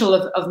potential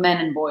of men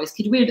and boys.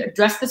 Could we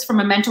address this from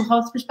a mental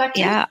health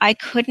perspective? Yeah, I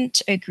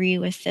couldn't agree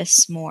with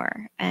this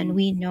more. And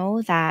we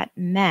know that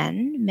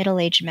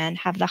middle-aged men,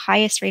 have the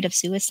highest rate of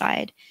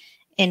suicide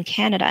in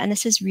Canada. And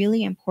this is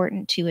really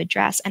important to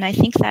address. And I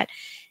think that,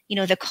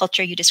 the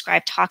culture you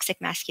described,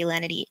 toxic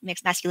masculinity,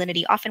 mixed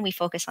masculinity, often we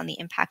focus on the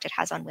impact it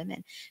has on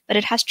women, but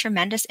it has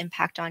tremendous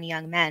impact on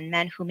young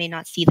men who may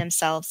not see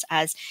themselves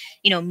as,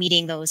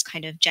 meeting those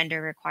kind of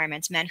gender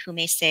requirements, men who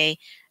may say,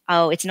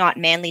 oh, it's not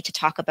manly to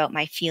talk about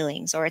my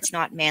feelings, or it's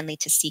not manly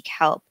to seek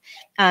help.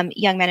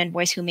 Young men and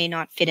boys who may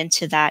not fit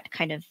into that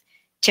kind of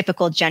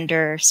typical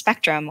gender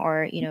spectrum,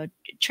 or,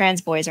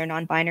 trans boys or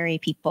non-binary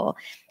people.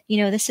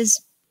 This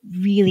is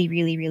really,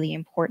 really, really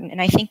important.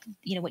 And I think,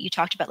 what you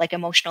talked about, like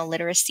emotional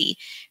literacy,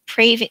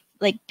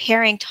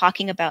 pairing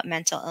talking about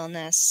mental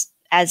illness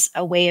as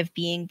a way of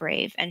being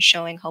brave and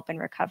showing hope and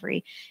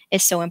recovery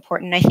is so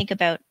important. I think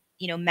about,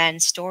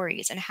 men's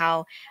stories and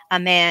how a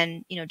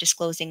man,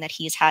 disclosing that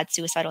he's had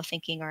suicidal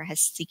thinking or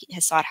has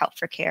sought help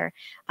for care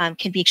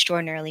can be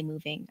extraordinarily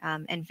moving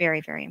and very,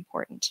 very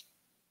important.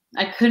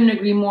 I couldn't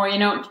agree more.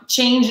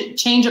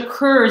 Change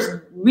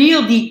occurs,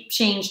 real deep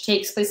change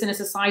takes place in a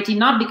society,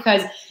 not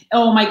because,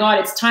 oh my God,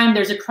 it's time,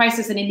 there's a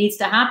crisis and it needs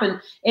to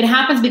happen. It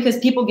happens because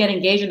people get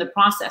engaged in the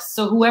process.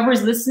 So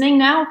whoever's listening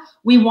now,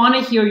 we want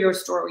to hear your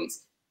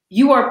stories.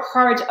 You are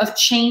part of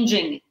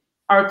changing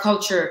our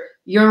culture,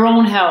 your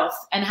own health,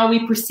 and how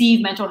we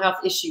perceive mental health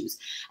issues.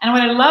 And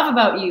what I love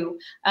about you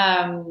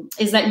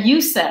is that you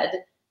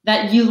said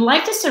that you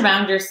like to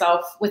surround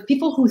yourself with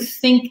people who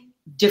think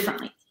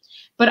differently.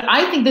 But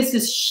I think this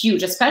is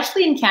huge,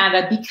 especially in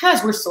Canada,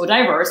 because we're so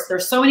diverse.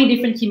 There's so many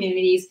different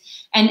communities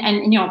and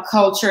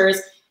cultures.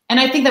 And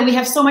I think that we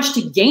have so much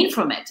to gain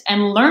from it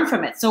and learn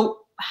from it. So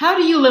how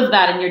do you live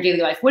that in your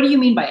daily life? What do you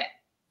mean by it?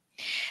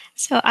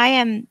 So I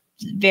am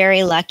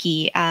very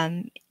lucky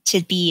to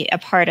be a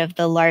part of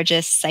the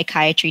largest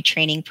psychiatry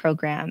training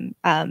program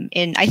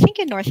in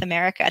North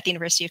America at the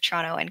University of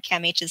Toronto, and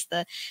CAMH is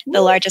the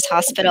largest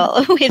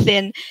hospital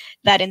within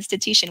that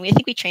institution. I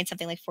think we train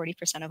something like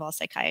 40% of all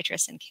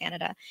psychiatrists in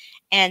Canada.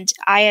 And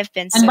I have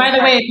been And by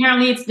the way,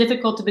 apparently it's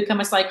difficult to become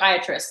a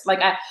psychiatrist. Like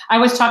I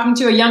was talking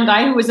to a young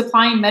guy who was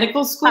applying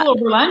medical school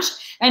over lunch,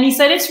 and he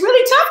said it's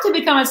really tough to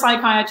become a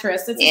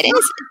psychiatrist. It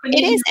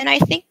is.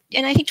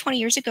 And I think 20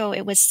 years ago,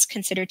 it was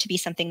considered to be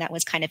something that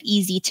was kind of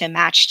easy to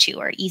match to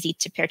or easy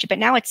to pair to, but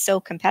now it's so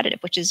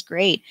competitive, which is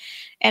great.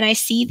 And I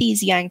see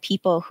these young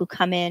people who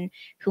come in,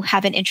 who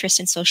have an interest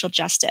in social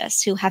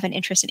justice, who have an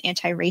interest in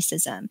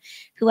anti-racism,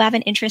 who have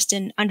an interest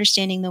in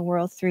understanding the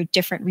world through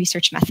different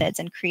research methods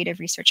and creative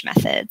research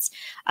methods.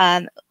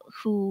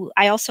 Who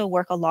I also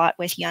work a lot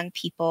with young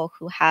people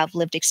who have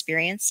lived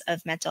experience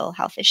of mental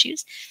health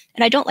issues.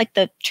 And I don't like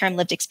the term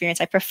lived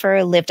experience. I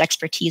prefer lived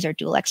expertise or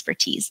dual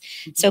expertise.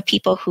 Mm-hmm. So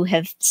people who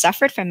have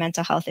suffered from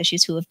mental health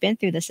issues, who have been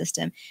through the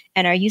system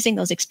and are using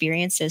those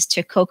experiences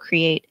to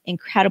co-create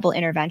incredible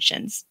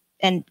interventions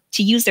and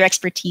to use their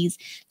expertise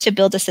to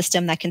build a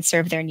system that can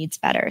serve their needs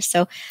better.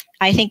 So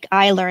I think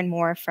I learn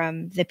more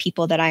from the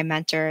people that I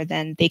mentor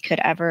than they could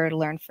ever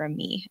learn from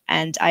me.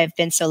 And I've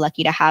been so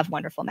lucky to have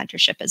wonderful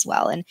mentorship as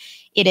well. And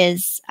it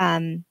is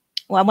one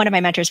well, one of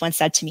my mentors once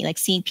said to me, like,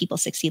 seeing people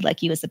succeed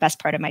like you is the best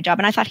part of my job.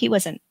 And I thought he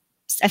wasn't,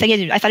 I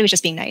thought he was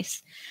just being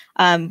nice,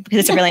 because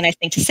it's a really nice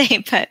thing to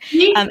say. But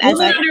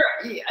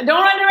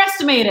don't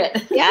underestimate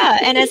it. Yeah.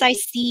 And as I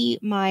see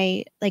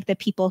the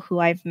people who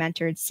I've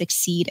mentored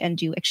succeed and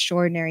do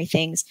extraordinary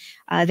things,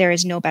 there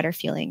is no better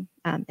feeling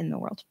in the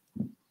world.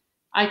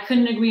 I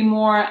couldn't agree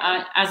more.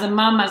 As a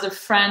mom, as a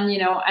friend,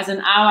 as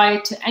an ally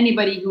to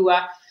anybody who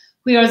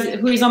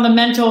is on the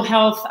mental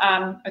health,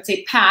 I'd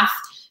say, path.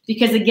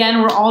 Because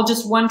again, we're all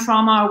just one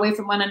trauma away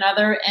from one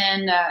another.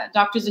 And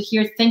Dr.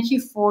 Zaheer, thank you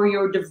for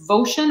your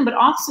devotion, but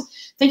also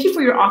thank you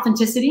for your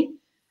authenticity,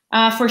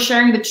 for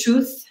sharing the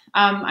truth.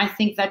 I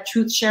think that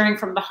truth sharing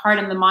from the heart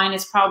and the mind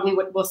is probably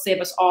what will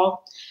save us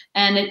all.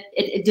 And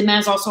it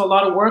demands also a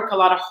lot of work, a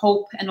lot of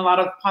hope, and a lot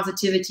of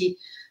positivity.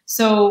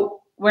 So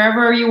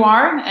wherever you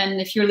are,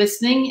 and if you're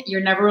listening,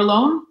 you're never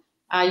alone.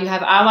 You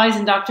have allies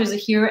and Dr.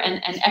 Zaheer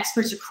and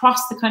experts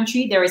across the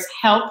country. There is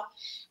help.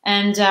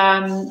 And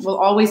we'll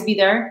always be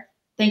there.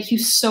 Thank you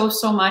so,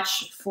 so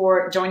much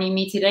for joining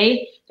me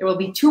today. There will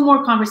be 2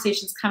 more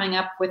conversations coming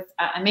up with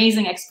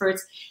amazing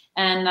experts.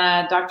 And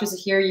Dr.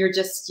 Zaheer, you're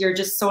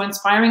just so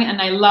inspiring. And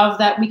I love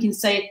that we can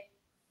say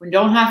we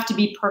don't have to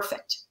be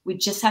perfect. We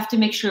just have to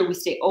make sure we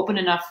stay open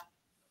enough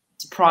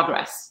to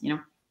progress.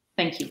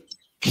 Thank you.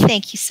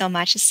 Thank you so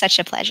much. It's such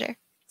a pleasure.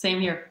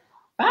 Same here.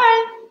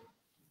 Bye.